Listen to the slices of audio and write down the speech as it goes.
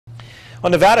Well,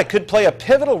 Nevada could play a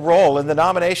pivotal role in the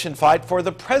nomination fight for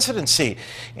the presidency.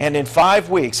 And in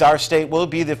 5 weeks, our state will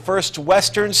be the first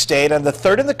Western state and the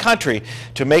third in the country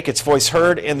to make its voice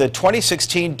heard in the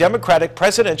 2016 Democratic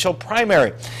presidential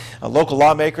primary. Local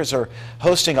lawmakers are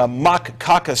hosting a mock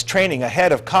caucus training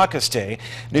ahead of Caucus Day.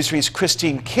 News 3's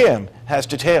Christine Kim has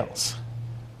details.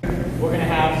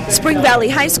 Spring Valley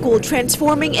High School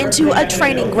transforming into a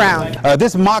training ground.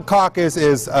 This mock caucus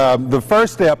is the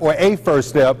first step, or a first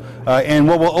step, in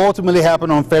what will ultimately happen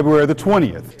on February the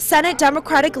 20th. Senate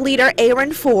Democratic leader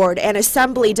Aaron Ford and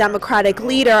Assembly Democratic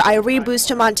leader Irene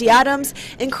Bustamante Adams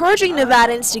encouraging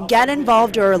Nevadans to get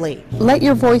involved early. Let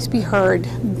your voice be heard.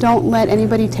 Don't let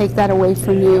anybody take that away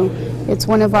from you. It's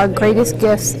one of our greatest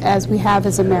gifts as we have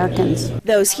as Americans.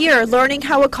 Those here learning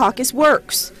how a caucus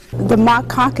works. The mock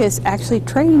caucus actually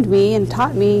trained me and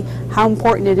taught me how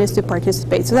important it is to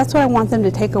participate. So that's what I want them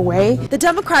to take away. The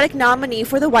Democratic nominee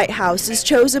for the White House is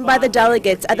chosen by the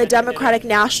delegates at the Democratic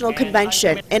National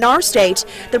Convention. In our state,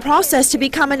 the process to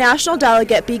become a national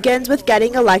delegate begins with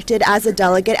getting elected as a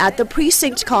delegate at the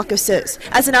precinct caucuses.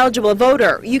 As an eligible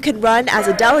voter, you can run as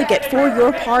a delegate for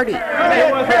your party.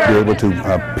 Be able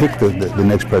to pick the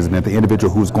next president, the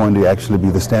individual who's going to actually be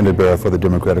the standard bearer for the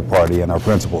Democratic Party and our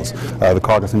principles. The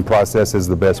caucusing process is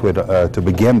the best way to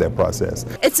begin that process.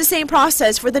 It's the same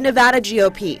process for the Nevada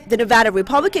GOP. The Nevada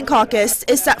Republican Caucus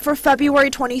is set for February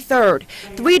 23rd,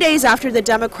 3 days after the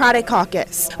Democratic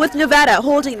Caucus. With Nevada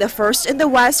holding the first in the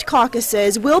West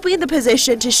caucuses, we'll be in the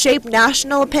position to shape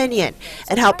national opinion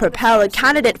and help propel a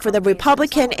candidate for the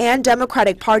Republican and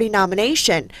Democratic Party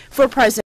nomination for president.